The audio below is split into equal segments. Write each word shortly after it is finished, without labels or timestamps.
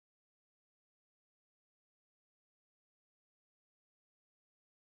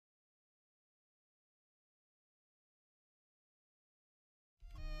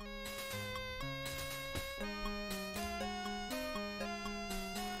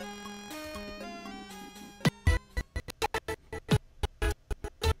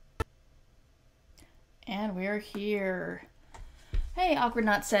you're here. Hey, awkward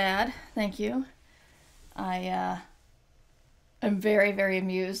not sad. Thank you. I am very, very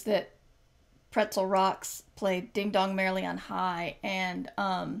amused that Pretzel Rocks played Ding Dong Merrily on High, and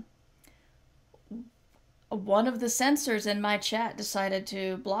one of the censors in my chat decided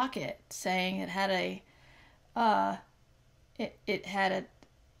to block it, saying it had it had a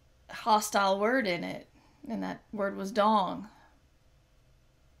hostile word in it, and that word was dong.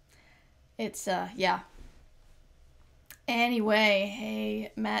 It's yeah. Anyway,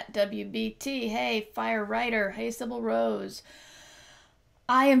 hey Matt WBT, hey Fire Writer, hey Sybil Rose.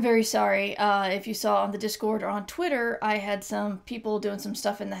 I am very sorry if you saw on the Discord or on Twitter, I had some people doing some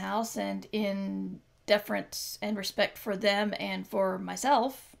stuff in the house, and in deference and respect for them and for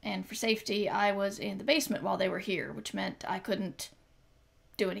myself and for safety, I was in the basement while they were here, which meant I couldn't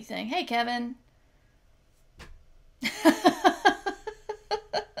do anything. Hey Kevin.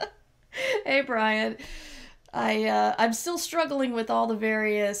 Hey Brian. I'm still struggling with all the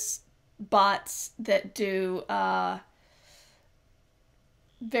various bots that do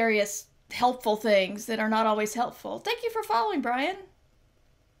various helpful things that are not always helpful. Thank you for following, Brian.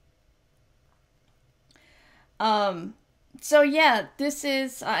 So yeah, this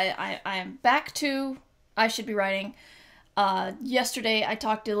is I'm back to I Should Be Writing. Yesterday I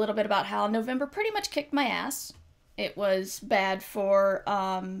talked a little bit about how November pretty much kicked my ass. It was bad for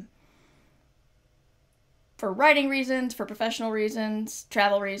writing reasons, for professional reasons,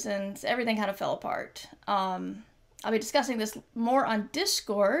 travel reasons. Everything kind of fell apart. I'll be discussing this more on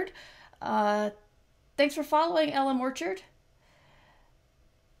Discord. Thanks for following, LM Orchard.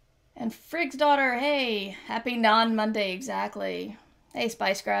 And Frig's daughter, hey, happy non-Monday, exactly. Hey,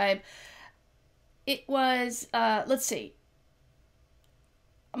 Spy Scribe. It was, let's see.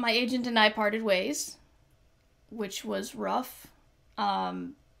 My agent and I parted ways, which was rough.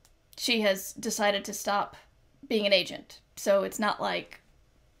 She has decided to stop being an agent. So it's not like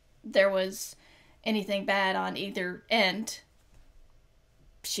there was anything bad on either end.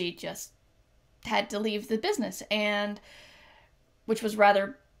 She just had to leave the business, and which was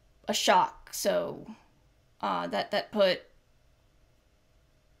rather a shock. So that put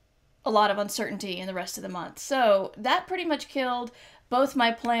a lot of uncertainty in the rest of the month. So that pretty much killed both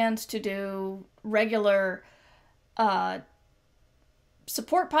my plans to do regular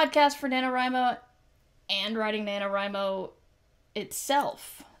support podcasts for NaNoWriMo and writing NaNoWriMo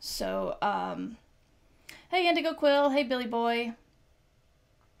itself. So, hey Indigo Quill, hey Billy Boy.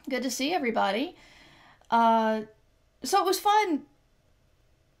 Good to see everybody. So it was fun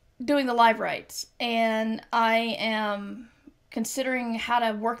doing the live writes, and I am considering how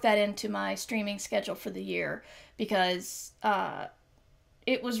to work that into my streaming schedule for the year, because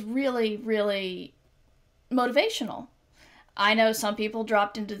it was really, really motivational. I know some people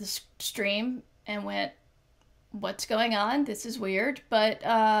dropped into the stream and went, what's going on? This is weird. But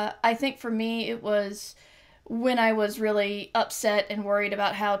I think for me, it was when I was really upset and worried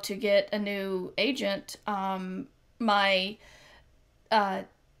about how to get a new agent. My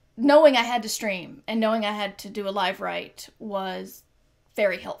knowing I had to stream and knowing I had to do a live write was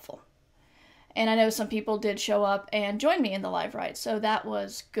very helpful. And I know some people did show up and join me in the live write, so that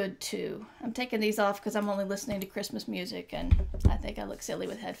was good too. I'm taking these off because I'm only listening to Christmas music, and I think I look silly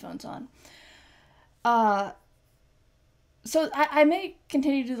with headphones on. So I may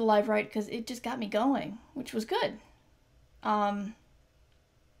continue to do the live write because it just got me going, which was good. Oh,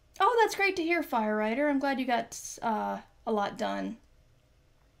 that's great to hear, Fire Rider. I'm glad you got a lot done.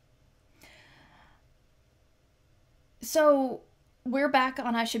 So we're back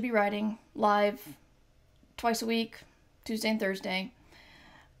on I Should Be Writing live twice a week, Tuesday and Thursday.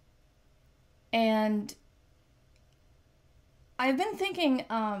 And I've been thinking,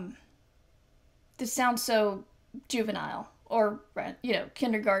 this sounds so juvenile or,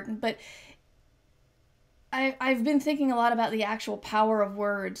 kindergarten, but I've been thinking a lot about the actual power of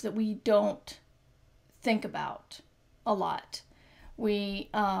words that we don't think about a lot.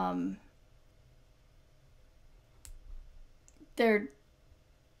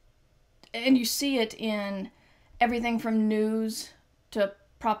 And you see it in everything from news to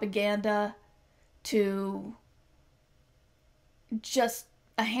propaganda to just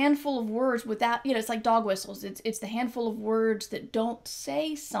a handful of words without, it's like dog whistles. It's the handful of words that don't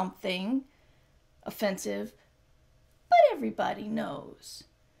say something offensive, but everybody knows.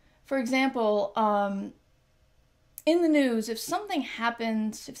 For example, in the news, if something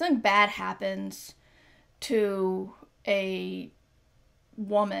bad happens to a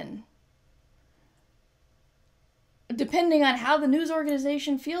woman, depending on how the news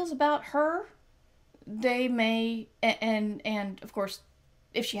organization feels about her, they may, and of course,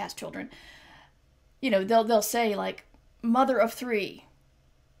 if she has children, they'll say like mother of three,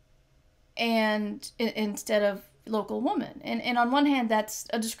 and instead of local woman. And on one hand, that's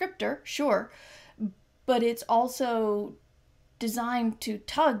a descriptor, sure, but it's also designed to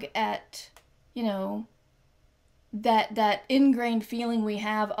tug at, that ingrained feeling we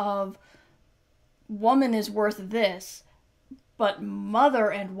have of woman is worth this, but mother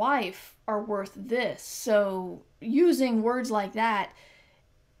and wife are worth this. So using words like that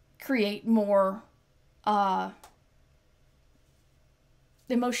create more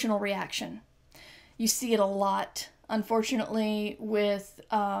emotional reaction. You see it a lot, unfortunately, with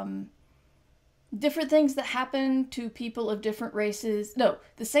different things that happen to people of different races. No,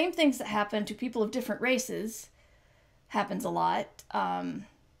 the same things that happen to people of different races happens a lot.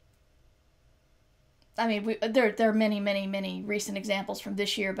 There are many, many, many recent examples from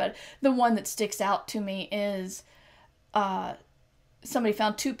this year, but the one that sticks out to me is somebody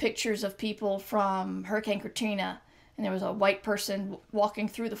found 2 pictures of people from Hurricane Katrina, and there was a white person walking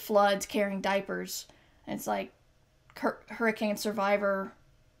through the floods carrying diapers, and it's like hurricane survivor,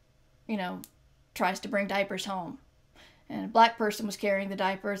 tries to bring diapers home, and a black person was carrying the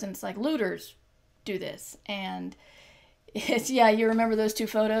diapers, and it's like looters do this. And it's, yeah, you remember those 2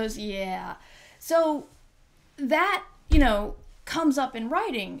 photos? Yeah. So that, comes up in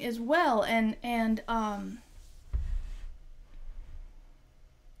writing as well. And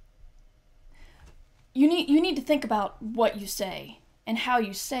you need to think about what you say and how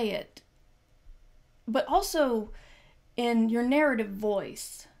you say it, but also in your narrative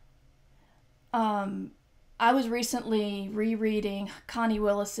voice. I was recently rereading Connie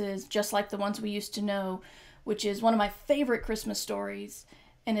Willis's Just Like the Ones We Used to Know, which is one of my favorite Christmas stories,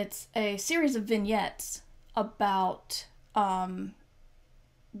 and it's a series of vignettes about the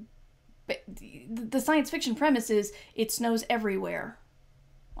science fiction premise is it snows everywhere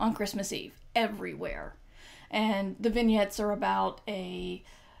on Christmas Eve, everywhere. And the vignettes are about a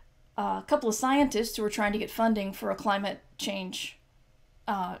couple of scientists who are trying to get funding for a climate change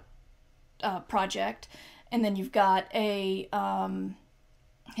project, and then you've got a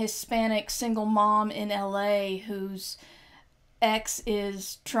Hispanic single mom in LA whose ex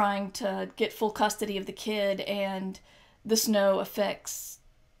is trying to get full custody of the kid, and the snow affects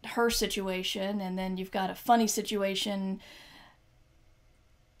her situation. And then you've got a funny situation,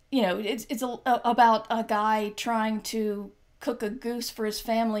 it's about a guy trying to cook a goose for his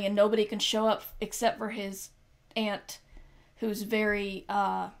family, and nobody can show up except for his aunt, who's very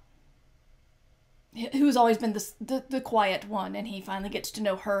who's always been the quiet one, and he finally gets to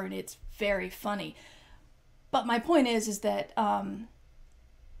know her, and it's very funny. But my point is that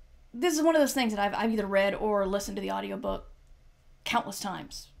this is one of those things that I've either read or listened to the audiobook countless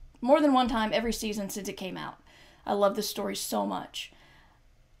times. More than one time every season since it came out. I love this story so much.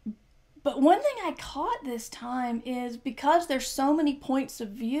 But one thing I caught this time is, because there's so many points of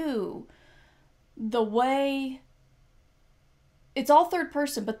view, the way... It's all third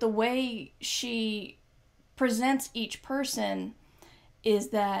person, but the way she presents each person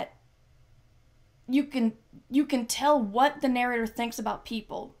is that you can tell what the narrator thinks about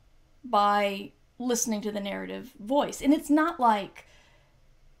people by listening to the narrative voice. And it's not like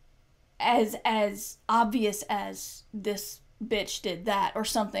as obvious as this bitch did that or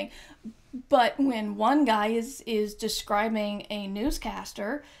something. But when one guy is describing a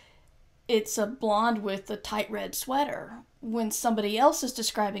newscaster, it's a blonde with a tight red sweater. When somebody else is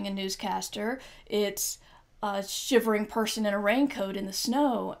describing a newscaster, it's a shivering person in a raincoat in the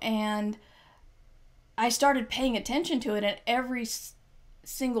snow. And I started paying attention to it, and every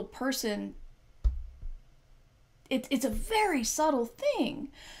single person, it's a very subtle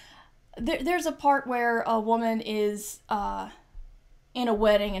thing. There's a part where a woman is in a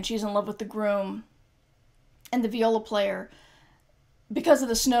wedding, and she's in love with the groom, and the viola player, because of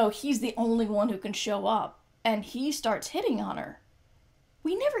the snow, he's the only one who can show up, and he starts hitting on her.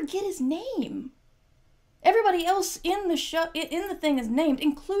 We never get his name. Everybody else in the show, in the thing, is named,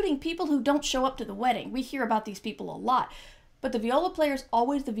 including people who don't show up to the wedding. We hear about these people a lot, but the viola player is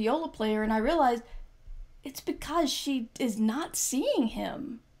always the viola player, and I realized it's because she is not seeing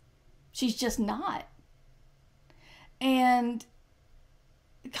him. She's just not. And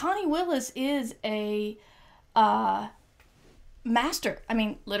Connie Willis is a master. I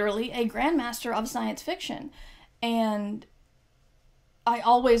mean, literally a grandmaster of science fiction. And I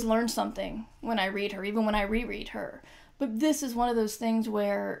always learn something when I read her, even when I reread her. But this is one of those things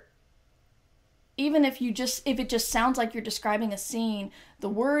where even if it just sounds like you're describing a scene, the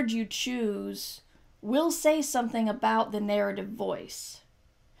word you choose will say something about the narrative voice.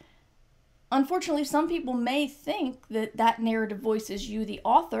 Unfortunately, some people may think that that narrative voice is you, the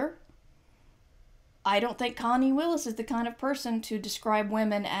author. I don't think Connie Willis is the kind of person to describe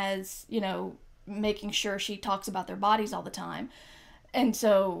women as, making sure she talks about their bodies all the time. And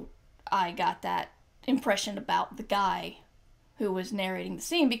so I got that impression about the guy who was narrating the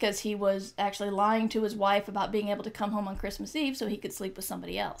scene, because he was actually lying to his wife about being able to come home on Christmas Eve so he could sleep with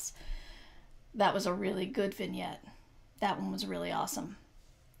somebody else. That was a really good vignette. That one was really awesome.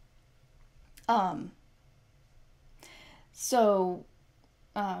 So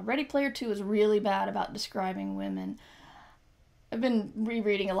Ready Player 2 is really bad about describing women. I've been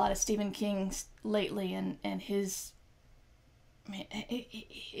rereading a lot of Stephen King lately, and his... I mean,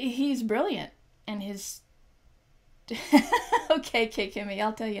 he's brilliant. And his... Okay, Kimmy,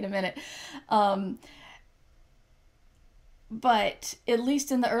 I'll tell you in a minute. But at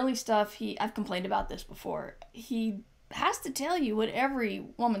least in the early stuff, I've complained about this before, he has to tell you what every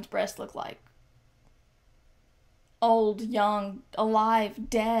woman's breasts look like. Old, young, alive,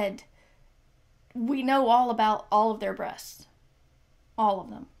 dead. We know all about all of their breasts. All of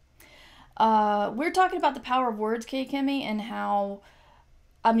them. We're talking about the power of words, Kimmy, and how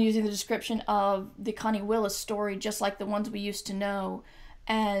I'm using the description of the Connie Willis story, just like the ones we used to know,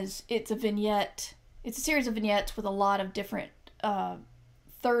 as it's a vignette. It's a series of vignettes with a lot of different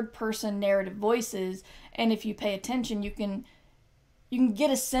third-person narrative voices, and if you pay attention, you can get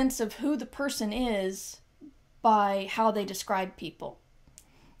a sense of who the person is by how they describe people.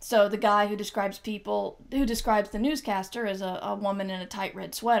 So the guy who describes the newscaster as a woman in a tight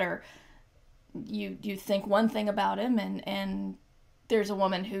red sweater, you think one thing about him, and there's a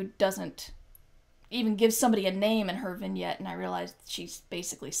woman who doesn't even give somebody a name in her vignette, and I realized she's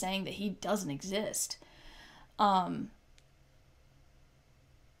basically saying that he doesn't exist.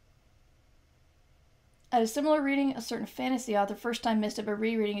 At a similar reading, a certain fantasy author first time missed it, but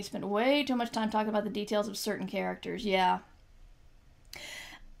rereading he spent way too much time talking about the details of certain characters. Yeah.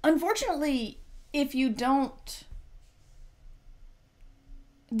 Unfortunately, if you don't...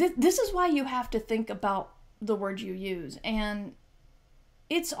 This is why you have to think about the words you use, and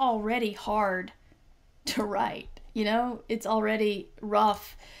it's already hard to write, It's already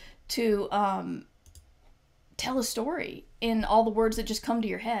rough to tell a story in all the words that just come to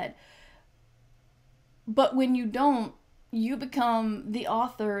your head. But when you don't, you become the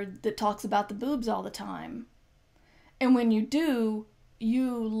author that talks about the boobs all the time. And when you do,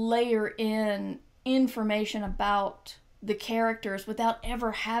 you layer in information about the characters without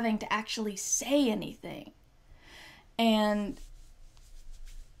ever having to actually say anything. And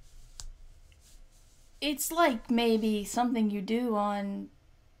it's like maybe something you do on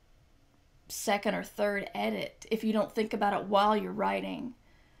second or third edit if you don't think about it while you're writing.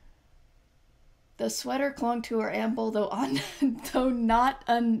 The sweater clung to her ample, though not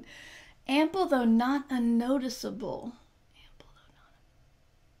unnoticeable.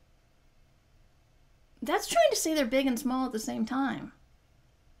 That's trying to say they're big and small at the same time.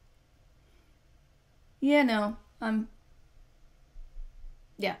 Yeah, no,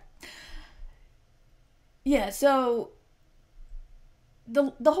 yeah. Yeah, so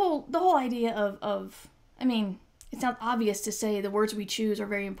the whole idea of I mean, it's not obvious to say the words we choose are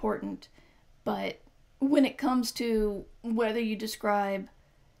very important, but when it comes to whether you describe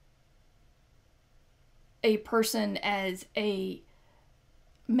a person as a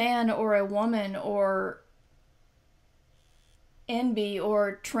man or a woman or NB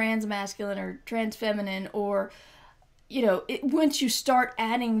or transmasculine or transfeminine or, once you start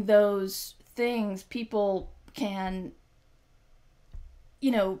adding those things, people can,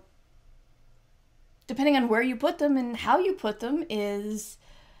 depending on where you put them and how you put them is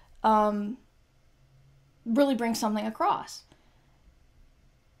really bring something across.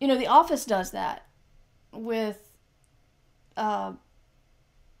 The Office does that with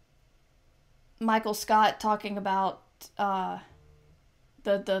Michael Scott talking about a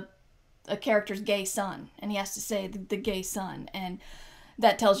character's gay son, and he has to say the gay son, and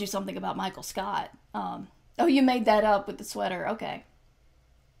that tells you something about Michael Scott. Oh, you made that up with the sweater. Okay.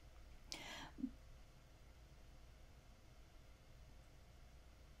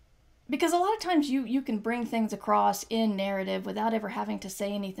 Because a lot of times you can bring things across in narrative without ever having to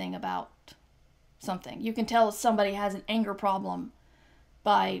say anything about something. You can tell somebody has an anger problem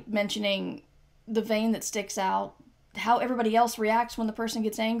by mentioning the vein that sticks out, how everybody else reacts when the person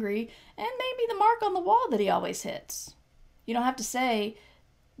gets angry, and maybe the mark on the wall that he always hits. You don't have to say,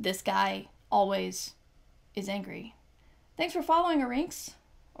 this guy always is angry. Thanks for following, Orinks.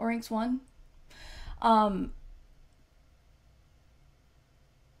 Orinks1.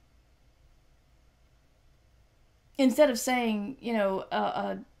 Instead of saying, you've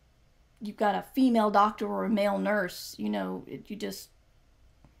got a female doctor or a male nurse, you just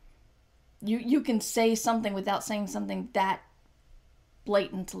You can say something without saying something that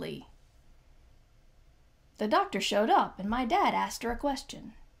blatantly. The doctor showed up and my dad asked her a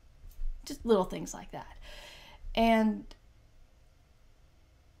question. Just little things like that. And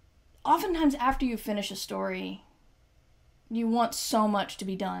oftentimes after you finish a story, you want so much to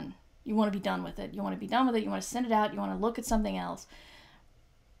be done. You want to be done with it. You want to be done with it. You want to send it out. You want to look at something else.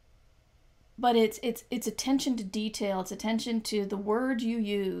 But it's attention to detail. It's attention to the words you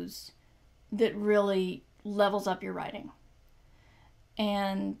use that really levels up your writing.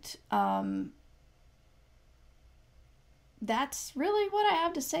 And that's really what I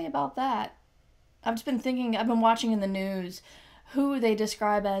have to say about that. I've been watching in the news who they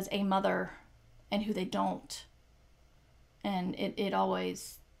describe as a mother and who they don't. And it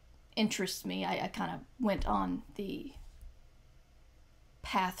always interests me. I kind of went on the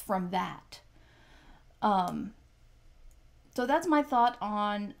path from that. So that's my thought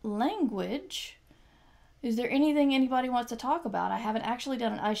on language. Is there anything anybody wants to talk about? I haven't actually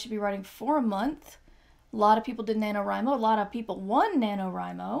done an I Should Be Writing for a month. A lot of people did NaNoWriMo. A lot of people won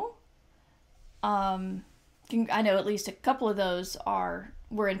NaNoWriMo. I know at least a couple of those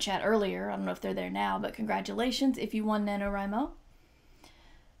were in chat earlier. I don't know if they're there now, but congratulations if you won NaNoWriMo.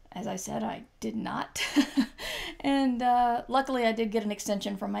 As I said, I did not. And luckily I did get an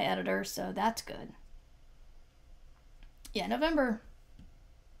extension from my editor, so that's good. Yeah, November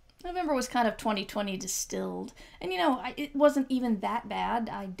was kind of 2020 distilled. And it wasn't even that bad.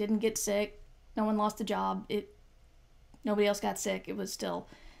 I didn't get sick. No one lost a job. Nobody else got sick. It was still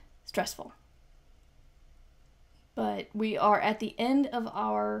stressful. But we are at the end of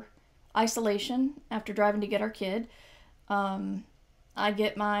our isolation after driving to get our kid. I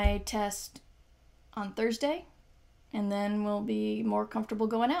get my test on Thursday, and then we'll be more comfortable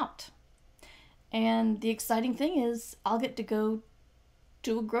going out. And the exciting thing is I'll get to go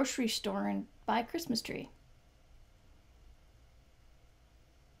to a grocery store and buy a Christmas tree.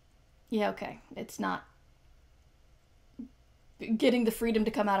 Yeah, okay. It's not... Getting the freedom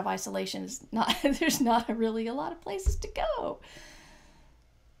to come out of isolation is not... There's not really a lot of places to go.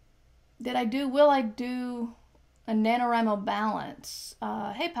 Will I do a NaNoWriMo balance?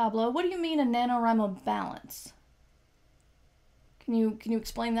 Hey, Pablo, what do you mean a NaNoWriMo balance? Can you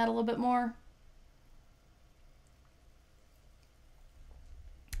explain that a little bit more?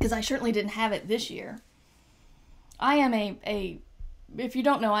 Because I certainly didn't have it this year. I am if you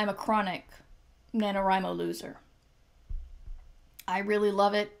don't know, I'm a chronic NaNoWriMo loser. I really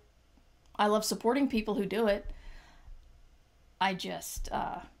love it. I love supporting people who do it. I just,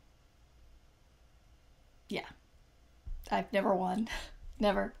 yeah. I've never won.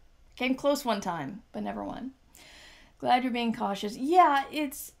 Never. Came close one time, but never won. Glad you're being cautious. Yeah,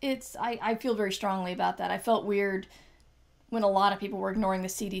 I feel very strongly about that. I felt weird when a lot of people were ignoring the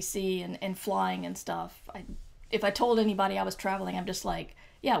CDC and flying and stuff. If I told anybody I was traveling, I'm just like,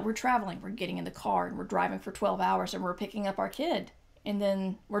 yeah, we're traveling. We're getting in the car and we're driving for 12 hours and we're picking up our kid. And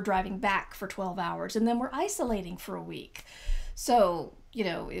then we're driving back for 12 hours. And then we're isolating for a week. So,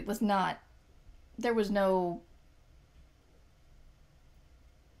 it was not, there was no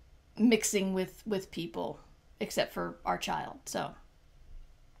mixing with people except for our child. So,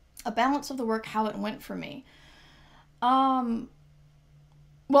 a balance of the work, how it went for me. Well,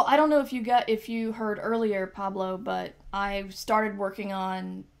 I don't know if you heard earlier, Pablo, but I started working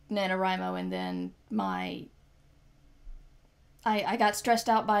on NaNoWriMo and then I got stressed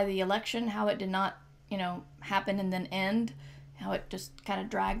out by the election, how it did not, happen and then end, how it just kind of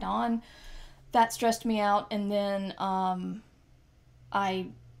dragged on. That stressed me out, and then I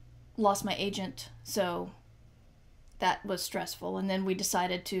lost my agent, so that was stressful. And then we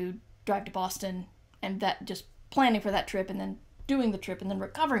decided to drive to Boston, and that just planning for that trip and then doing the trip and then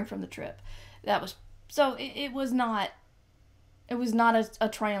recovering from the trip. That was so it was not a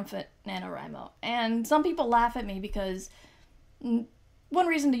triumphant NaNoWriMo. And some people laugh at me because one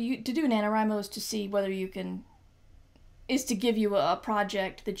reason to do NaNoWriMo is to see whether is to give you a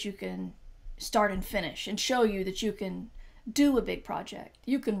project that you can start and finish and show you that you can do a big project.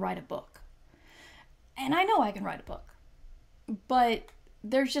 You can write a book. And I know I can write a book. But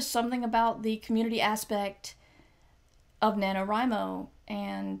there's just something about the community aspect of NaNoWriMo,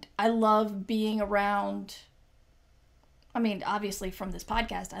 and I love being around, obviously from this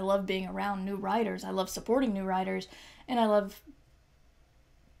podcast, I love being around new writers, I love supporting new writers, and I love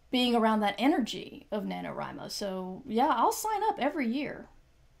being around that energy of NaNoWriMo. So yeah, I'll sign up every year.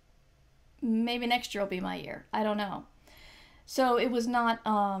 Maybe next year will be my year. I don't know. So it was not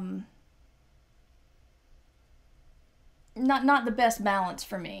the best balance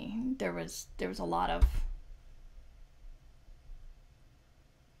for me. There was a lot of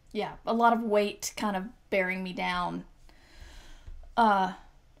yeah, a lot of weight kind of bearing me down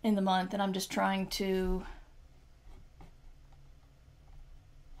in the month, and I'm just trying to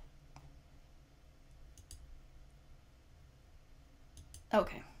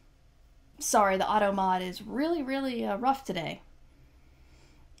okay. Sorry, the auto mod is really, really rough today.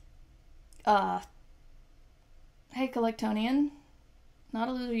 Hey, Collectonian. Not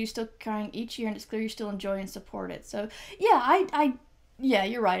a loser, you still crying each year, and it's clear you still enjoy and support it. So, yeah, yeah,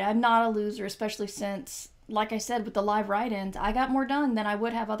 you're right. I'm not a loser, especially since, like I said, with the live write-ins, I got more done than I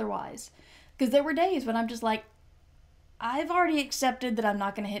would have otherwise. Because there were days when I'm just like, I've already accepted that I'm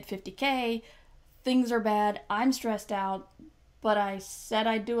not going to hit 50K. Things are bad. I'm stressed out. But I said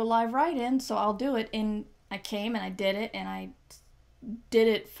I'd do a live write-in, so I'll do it. And I came and I did it, and I did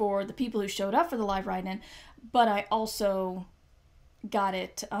it for the people who showed up for the live write-in. But I also got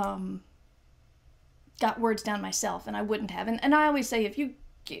it, got words down myself, and I wouldn't have. And I always say, if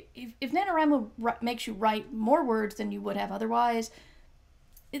NaNoWriMo makes you write more words than you would have otherwise,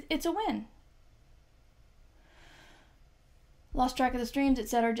 it's a win. Lost track of the streams,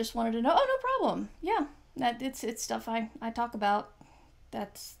 etc. Just wanted to know. Oh, no problem. Yeah, it's stuff I talk about.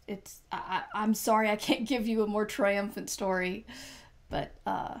 I'm sorry I can't give you a more triumphant story, but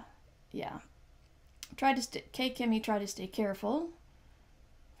yeah. Kimmy tried to stay careful.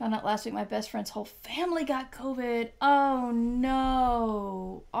 Found out last week my best friend's whole family got COVID. Oh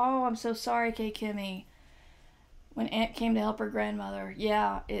no. Oh, I'm so sorry, Kimmy. When Aunt came to help her grandmother.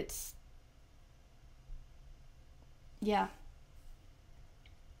 Yeah, yeah.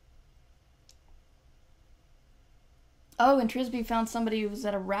 Oh, and Trisby found somebody who was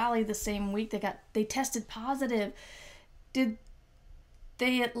at a rally the same week. They tested positive. Did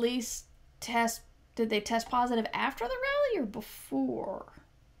they at least test positive after the rally or before?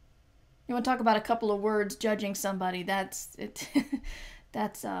 You want to talk about a couple of words judging somebody? That's it.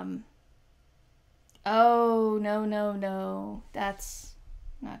 That's oh, no. That's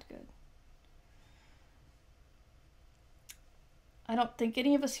not good. I don't think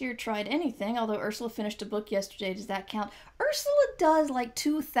any of us here tried anything, although Ursula finished a book yesterday. Does that count? Ursula does like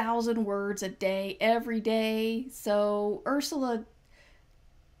 2,000 words a day, every day. So, Ursula,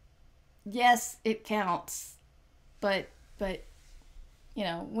 yes, it counts. But you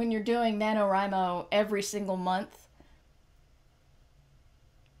know, when you're doing NaNoWriMo every single month,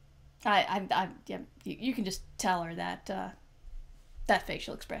 yeah, you can just tell her that that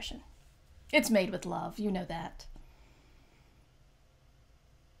facial expression. It's made with love, you know that.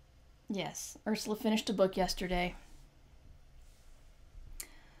 Yes, Ursula finished a book yesterday.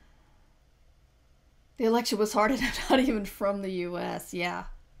 The election was hard and I'm not even from the US. Yeah.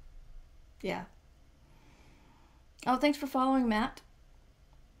 Yeah. Oh, thanks for following, Matt.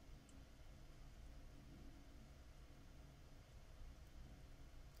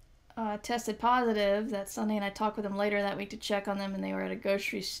 Tested positive that Sunday, and I talked with them later that week to check on them, and they were at a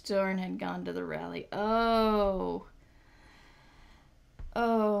grocery store and had gone to the rally. Oh.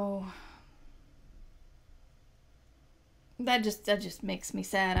 That just makes me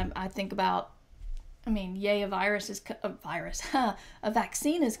sad. I think about, I mean, yay, a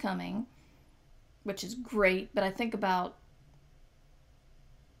vaccine is coming, which is great, but I think about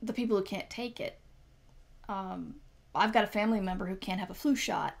the people who can't take it. I've got a family member who can't have a flu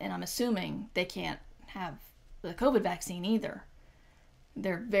shot, and I'm assuming they can't have the COVID vaccine either.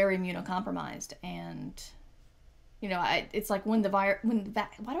 They're very immunocompromised, and you know, it's like why do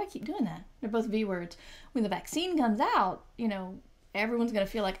I keep doing that? They're both V words. When the vaccine comes out, you know, everyone's going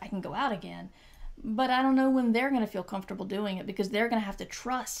to feel like I can go out again. But I don't know when they're going to feel comfortable doing it, because they're going to have to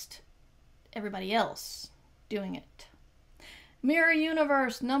trust everybody else doing it. Mirror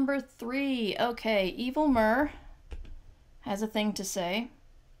Universe number 3. Okay, Evil Mur has a thing to say.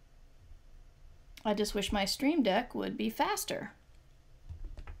 I just wish my Stream Deck would be faster.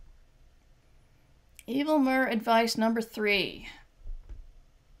 Evil Mur advice number 3.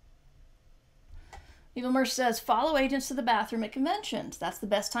 Evil Mur says, follow agents to the bathroom at conventions. That's the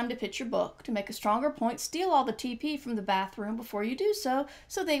best time to pitch your book. To make a stronger point, steal all the TP from the bathroom before you do so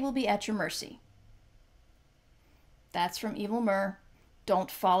they will be at your mercy. That's from Evil Mur.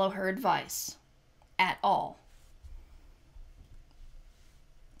 Don't follow her advice. At all.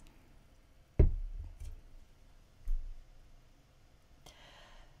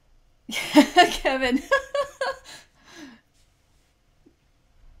 Kevin.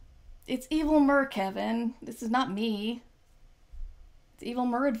 It's Evil Mur, Kevin. This is not me. It's Evil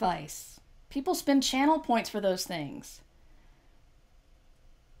Mur advice. People spend channel points for those things.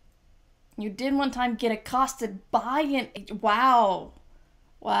 You did one time get accosted by an... Wow.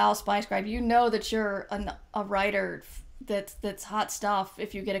 Wow, Spy Scribe. You know that you're a writer that's hot stuff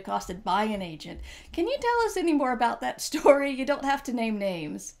if you get accosted by an agent. Can you tell us any more about that story? You don't have to name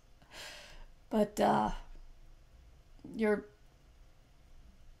names. But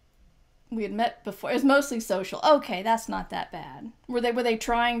we had met before. It was mostly social. Okay, that's not that bad. Were they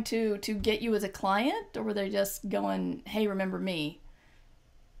trying to get you as a client, or were they just going, "Hey, remember me"?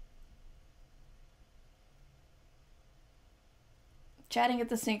 Chatting at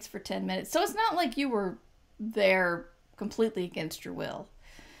the sinks for 10 minutes. So it's not like you were there completely against your will.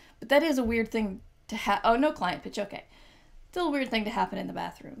 But that is a weird thing to have. Oh, no client pitch. Okay. Still a weird thing to happen in the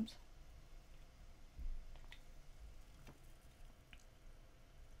bathrooms.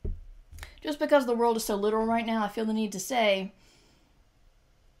 Just because the world is so literal right now, I feel the need to say,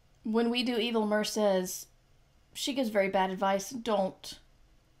 when we do Evil Mer says, she gives very bad advice.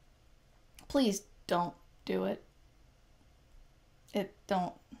 Please don't do it.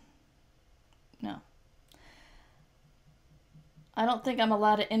 No. I don't think I'm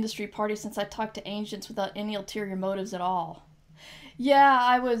allowed at industry parties since I talk to agents without any ulterior motives at all. Yeah,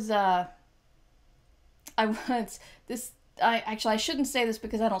 I shouldn't say this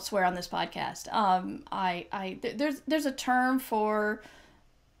because I don't swear on this podcast. There's a term for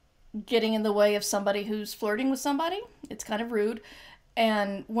getting in the way of somebody who's flirting with somebody. It's kind of rude.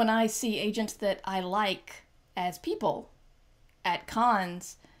 And when I see agents that I like as people at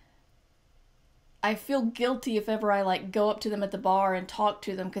cons, I feel guilty if ever I go up to them at the bar and talk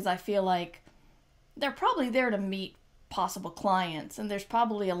to them, because I feel like they're probably there to meet possible clients, and there's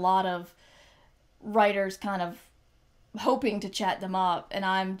probably a lot of writers kind of hoping to chat them up, and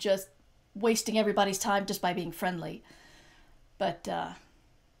I'm just wasting everybody's time just by being friendly. But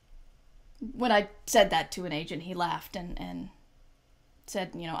when I said that to an agent, he laughed and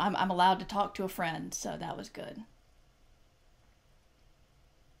said, I'm allowed to talk to a friend, so that was good.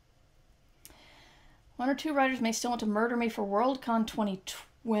 One or two writers may still want to murder me for Worldcon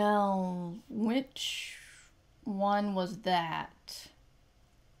 2012. Which one was that? Is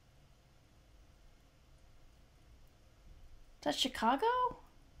that Chicago?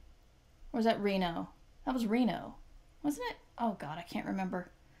 Or was that Reno? That was Reno, wasn't it? Oh God, I can't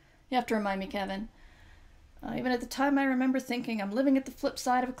remember. You have to remind me, Kevin. Even at the time, I remember thinking, I'm living at the flip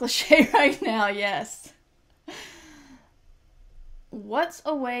side of a cliche right now. Yes. What's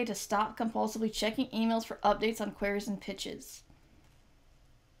a way to stop compulsively checking emails for updates on queries and pitches?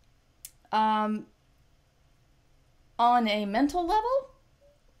 On a mental level,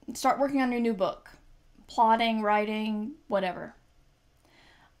 start working on your new book. Plotting, writing, whatever.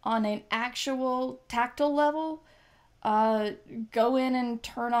 On an actual tactile level, go in and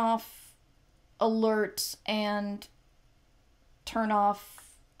turn off alerts and turn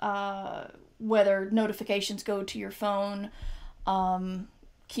off whether notifications go to your phone.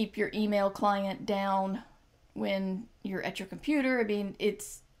 Keep your email client down when you're at your computer. I mean,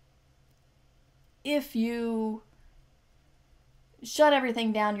 if you shut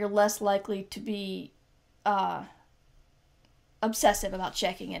everything down, you're less likely to be obsessive about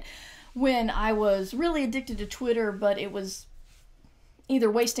checking it. When I was really addicted to Twitter, but it was either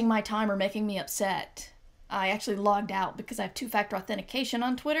wasting my time or making me upset, I actually logged out because I have two-factor authentication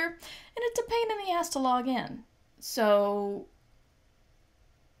on Twitter, and it's a pain in the ass to log in. So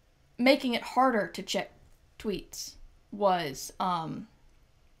making it harder to check tweets was,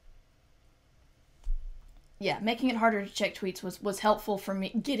 making it harder to check tweets was helpful for me,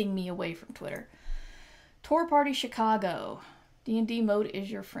 getting me away from Twitter. Tour Party Chicago. D&D mode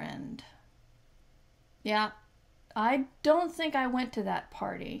is your friend. Yeah, I don't think I went to that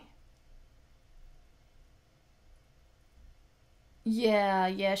party.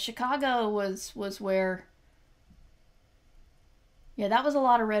 Yeah, Chicago was where... Yeah, that was a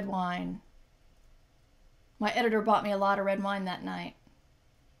lot of red wine. My editor bought me a lot of red wine that night.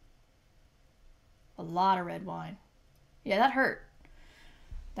 A lot of red wine. Yeah, that hurt.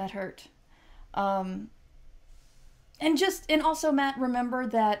 That hurt. And also, Matt, remember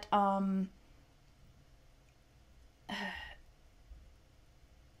that,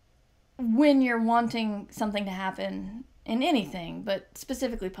 when you're wanting something to happen in anything, but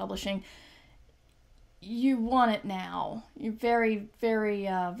specifically publishing, you want it now. You're very, very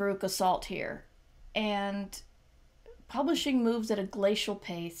Veruca Salt here. And publishing moves at a glacial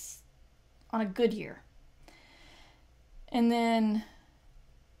pace on a good year. And then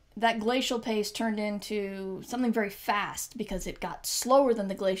that glacial pace turned into something very fast because it got slower than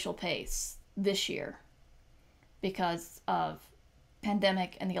the glacial pace this year because of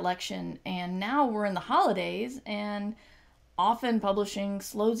pandemic and the election. And now we're in the holidays, and often publishing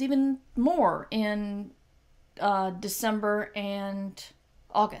slows even more in December and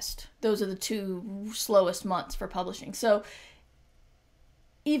August. Those are the 2 slowest months for publishing. So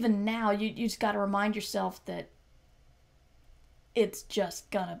even now, you just got to remind yourself that it's just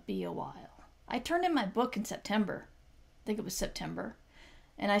gonna be a while. I turned in my book in September. I think it was September.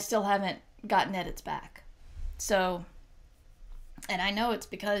 And I still haven't gotten edits back. So, and I know it's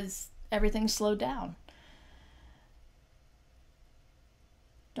because everything's slowed down.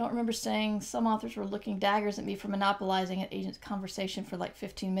 Don't remember saying some authors were looking daggers at me for monopolizing an agent's conversation for like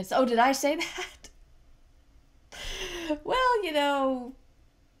 15 minutes. Oh, did I say that? Well, you know,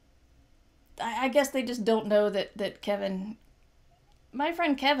 I guess they just don't know that Kevin, my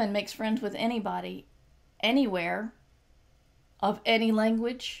friend Kevin, makes friends with anybody, anywhere, of any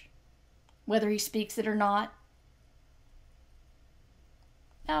language, whether he speaks it or not.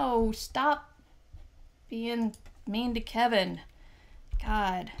 No, stop being mean to Kevin.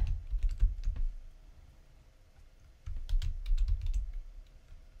 God.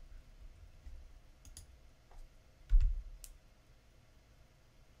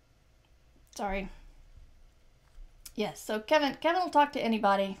 Sorry. Yes, so Kevin will talk to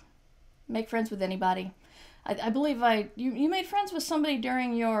anybody, make friends with anybody. I believe you made friends with somebody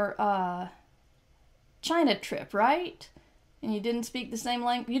during your China trip, right? And you didn't speak the same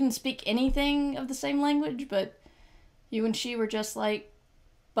language. You didn't speak anything of the same language, but you and she were just like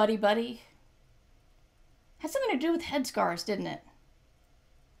buddy. Had something to do with headscarves, didn't it?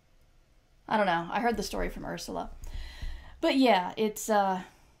 I don't know. I heard the story from Ursula. But yeah, it's the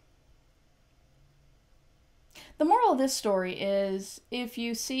moral of this story is if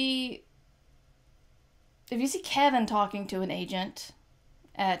you see Kevin talking to an agent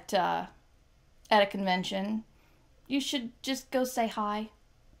at a convention, you should just go say hi.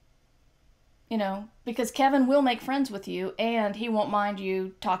 You know, because Kevin will make friends with you, and he won't mind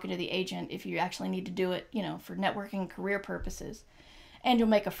you talking to the agent if you actually need to do it, you know, for networking career purposes. And you'll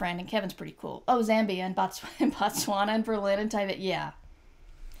make a friend, and Kevin's pretty cool. Oh, Zambia and Botswana and Berlin and Tibet, yeah.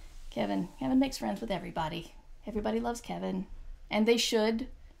 Kevin makes friends with everybody. Everybody loves Kevin, and they should.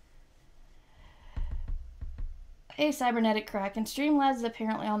 Hey, Cybernetic Kraken. Streamlabs is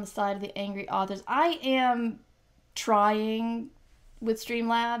apparently on the side of the angry authors. I am trying with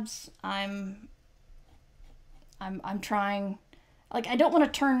Streamlabs. I'm trying. Like, I don't want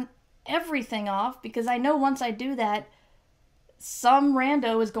to turn everything off, because I know once I do that, some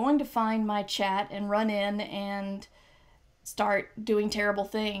rando is going to find my chat and run in and start doing terrible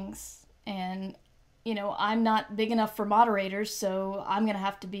things. And, you know, I'm not big enough for moderators, so I'm going to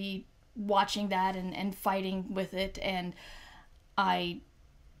have to be watching that and fighting with it. And I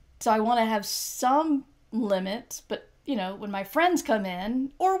want to have some limits, but, you know, when my friends come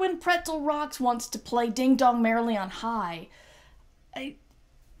in, or when Pretzel Rocks wants to play Ding Dong Merrily on High, I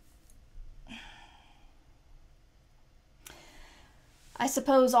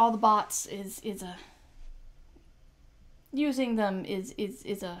suppose all the bots is a using them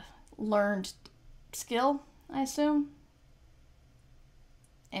is a learned skill, I assume.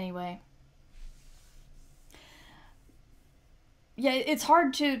 Anyway. Yeah, it's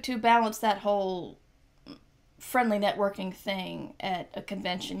hard to balance that whole friendly networking thing at a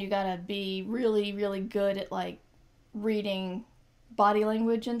convention. You gotta be really, really good at, like, reading body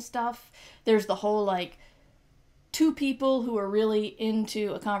language and stuff. There's the whole, like, 2 people who are really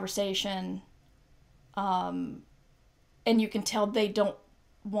into a conversation, and you can tell they don't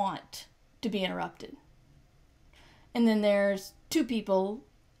want to be interrupted. And then there's 2 people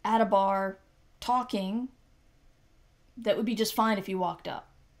at a bar talking that would be just fine if you walked up.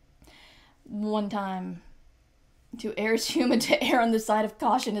 One time, to err is human, to err on the side of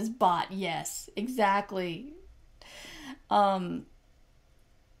caution is bot. Yes, exactly.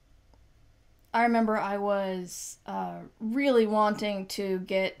 I remember I was really wanting to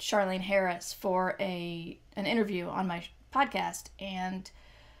get Charlene Harris for an interview on my podcast, and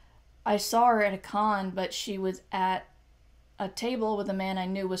I saw her at a con, but she was at a table with a man I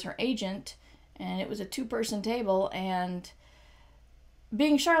knew was her agent, and it was a 2-person table, and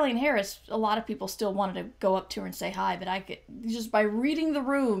being Charlene Harris, a lot of people still wanted to go up to her and say hi, but I could, just by reading the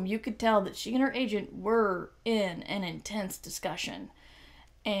room, you could tell that she and her agent were in an intense discussion.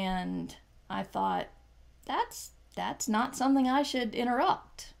 And I thought, that's not something I should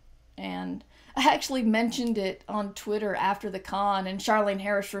interrupt. And I actually mentioned it on Twitter after the con, and Charlene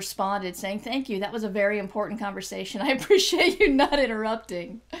Harris responded saying, "Thank you, that was a very important conversation. I appreciate you not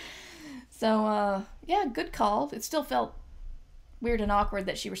interrupting." So, yeah, good call. It still felt weird and awkward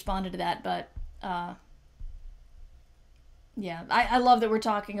that she responded to that, but, yeah. I love that we're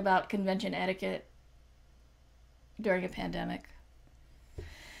talking about convention etiquette during a pandemic.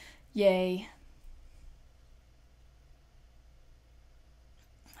 Yay.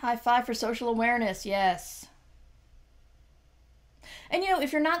 High five for social awareness, yes. And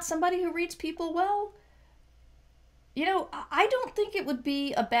if you're not somebody who reads people well, I don't think it would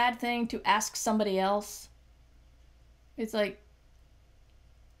be a bad thing to ask somebody else. It's like,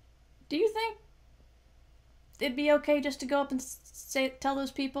 do you think it'd be okay just to go up and tell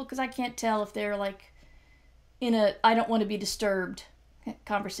those people? Because I can't tell if they're like in a I don't want to be disturbed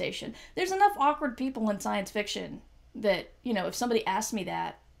conversation. There's enough awkward people in science fiction that, if somebody asked me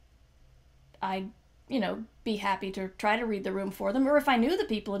that, I'd, be happy to try to read the room for them. Or if I knew the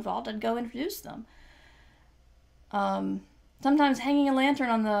people involved, I'd go introduce them. Sometimes hanging a lantern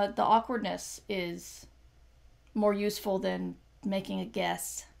on the awkwardness is more useful than making a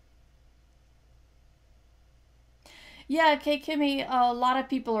guess. Yeah, Kay Kimmy, a lot of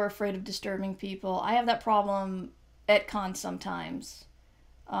people are afraid of disturbing people. I have that problem at cons sometimes.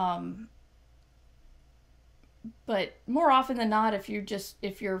 But more often than not, if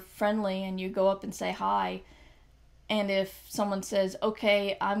you're friendly and you go up and say hi, and if someone says,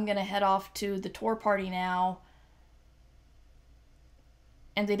 okay, I'm going to head off to the tour party now,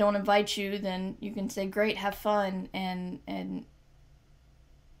 and they don't invite you, then you can say, great, have fun. And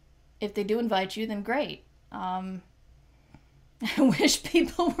if they do invite you, then great. I wish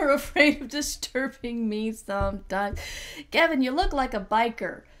people were afraid of disturbing me sometimes. Kevin, you look like a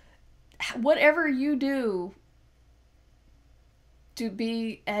biker. Whatever you do to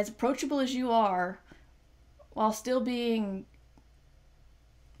be as approachable as you are while still being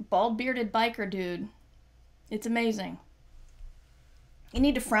bald-bearded biker dude, it's amazing. You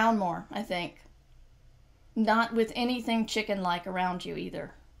need to frown more, I think. Not with anything chicken-like around you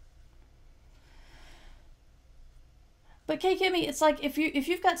either. But Kay Kimmy, it's like if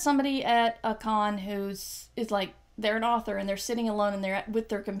you've got somebody at a con is like they're an author and they're sitting alone and they're with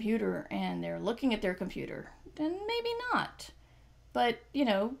their computer and they're looking at their computer, then maybe not. But,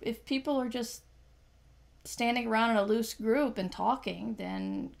 if people are just standing around in a loose group and talking,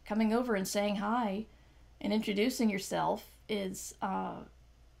 then coming over and saying hi and introducing yourself is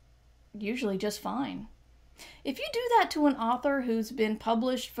usually just fine. If you do that to an author who's been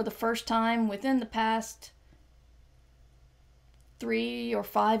published for the first time within the past 3 or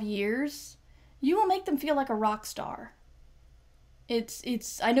 5 years, you will make them feel like a rock star.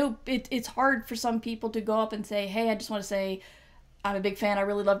 I know it's hard for some people to go up and say, hey, I just want to say I'm a big fan, I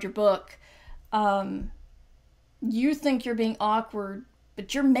really loved your book. You think you're being awkward,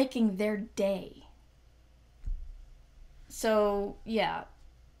 but you're making their day. So, yeah.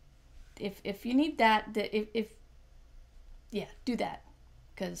 If you need that, do that.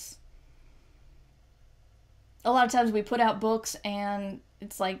 Because a lot of times we put out books and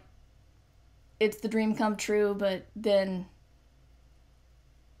it's like, it's the dream come true, but then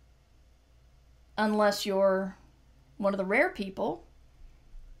unless you're one of the rare people,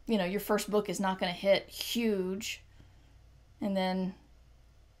 your first book is not going to hit huge. And then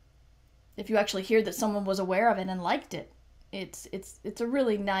if you actually hear that someone was aware of it and liked it, it's a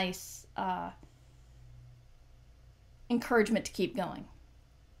really nice encouragement to keep going.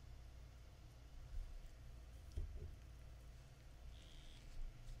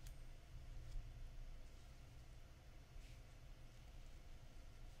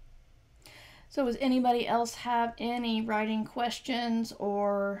 So does anybody else have any writing questions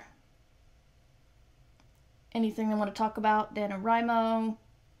or anything they want to talk about? NaNoWriMo,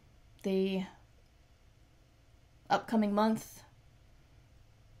 the upcoming month,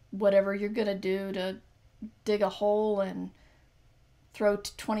 whatever you're going to do to dig a hole and throw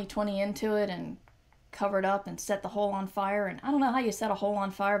 2020 into it and cover it up and set the hole on fire. And I don't know how you set a hole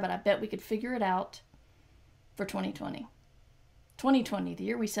on fire, but I bet we could figure it out for 2020. 2020, the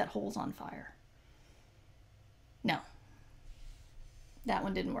year we set holes on fire. No. That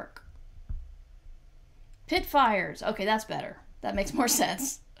one didn't work. Pit fires. Okay, that's better. That makes more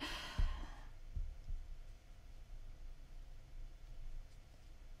sense.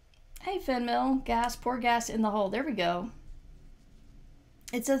 Hey, Finmill. Gas. Pour gas in the hole. There we go.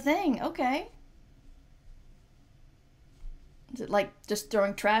 It's a thing. Okay. Is it like just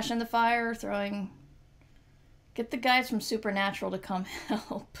throwing trash in the fire? Get the guys from Supernatural to come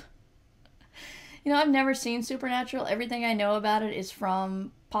help. I've never seen Supernatural. Everything I know about it is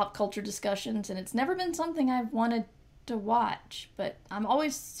from pop culture discussions, and it's never been something I've wanted to watch. But I'm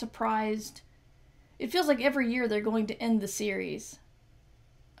always surprised. It feels like every year they're going to end the series.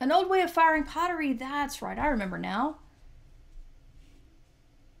 An old way of firing pottery. That's right. I remember now.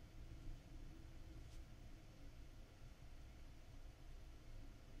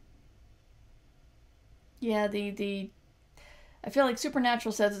 Yeah, I feel like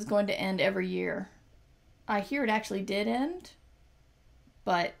Supernatural says it's going to end every year. I hear it actually did end,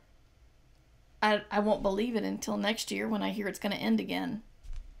 But I won't believe it until next year when I hear it's going to end again.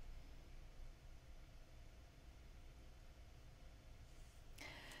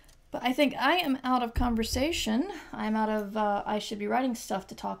 But I think I am out of conversation. I'm out of I should be writing stuff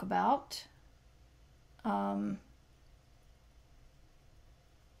to talk about.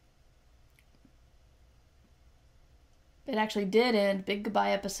 It actually did end. Big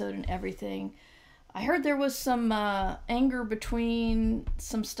goodbye episode and everything. I heard there was some anger between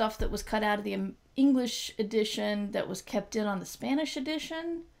some stuff that was cut out of the English edition that was kept in on the Spanish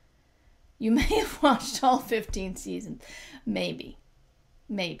edition. You may have watched all 15 seasons. Maybe.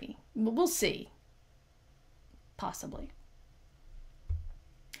 We'll see. Possibly.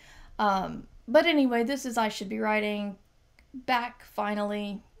 But anyway, this is I Should Be Writing, back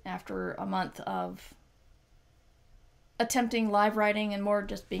finally after a month of attempting live writing and more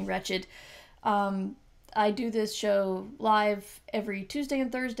just being wretched. I do this show live every Tuesday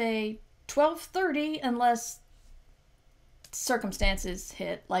and Thursday, 12:30, unless circumstances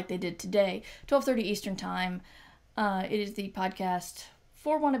hit like they did today, 12:30 Eastern Time. It is the podcast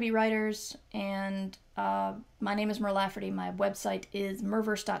for wannabe writers, and my name is Mer Lafferty. My website is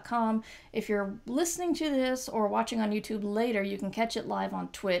merverse.com. If you're listening to this or watching on YouTube later, you can catch it live on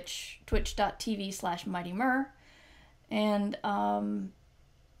Twitch, twitch.tv/mightymer. And,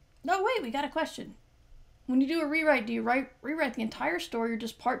 no, wait, we got a question. When you do a rewrite, do you rewrite the entire story or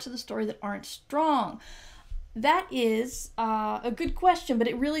just parts of the story that aren't strong? That is a good question, but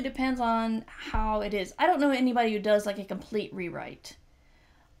it really depends on how it is. I don't know anybody who does like a complete rewrite.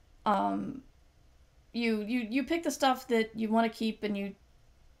 You pick the stuff that you want to keep and you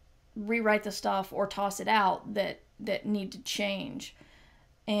rewrite the stuff or toss it out that need to change.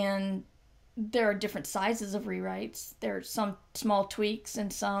 And there are different sizes of rewrites. There are some small tweaks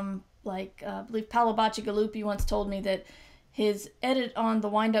and some, like, I believe Paolo Bacigalupi once told me that his edit on The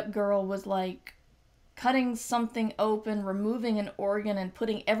Wind-Up Girl was like cutting something open, removing an organ, and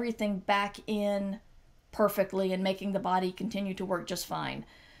putting everything back in perfectly and making the body continue to work just fine.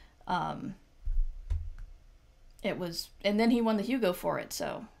 It was, and then he won the Hugo for it,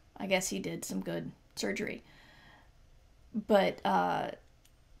 so I guess he did some good surgery. But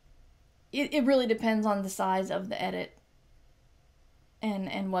it really depends on the size of the edit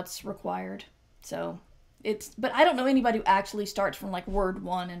and what's required. So but I don't know anybody who actually starts from like word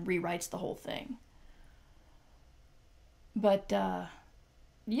 1 and rewrites the whole thing. But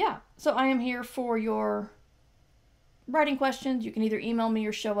yeah, so I am here for your writing questions. You can either email me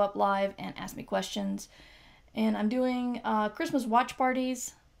or show up live and ask me questions. And I'm doing Christmas watch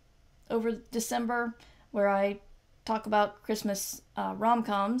parties over December where I talk about Christmas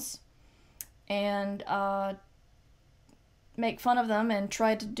rom-coms and make fun of them and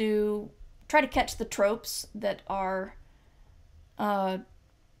try to catch the tropes that are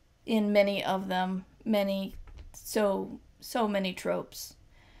in many of them, so many tropes,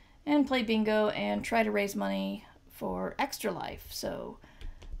 and play bingo and try to raise money for Extra Life. So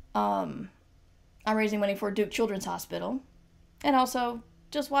I'm raising money for Duke Children's Hospital, and also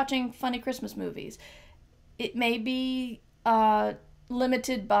just watching funny Christmas movies. It may be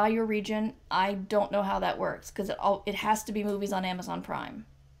limited by your region. I don't know how that works, because it has to be movies on Amazon Prime.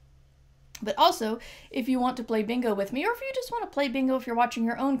 But also, if you want to play bingo with me, or if you just want to play bingo if you're watching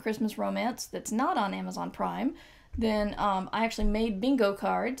your own Christmas romance that's not on Amazon Prime, then I actually made bingo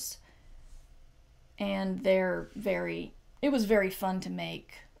cards, and it was very fun to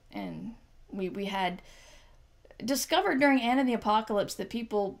make. And we had discovered during Anna and the Apocalypse that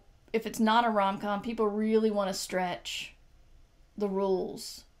people, if it's not a rom-com, people really want to stretch the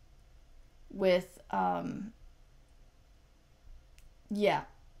rules with,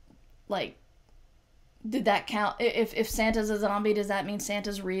 like, did that count? If Santa's a zombie, does that mean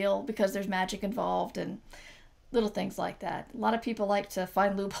Santa's real because there's magic involved, and little things like that. A lot of people like to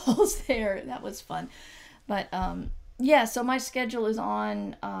find loopholes there. That was fun. But yeah, so my schedule is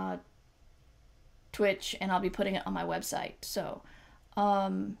on Twitch, and I'll be putting it on my website. So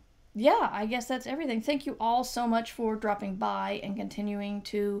yeah, I guess that's everything. Thank you all so much for dropping by and continuing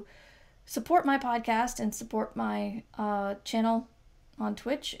to support my podcast and support my channel on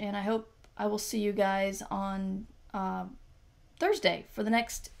Twitch. And I hope I will see you guys on Thursday for the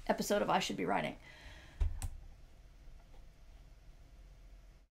next episode of I Should Be Writing.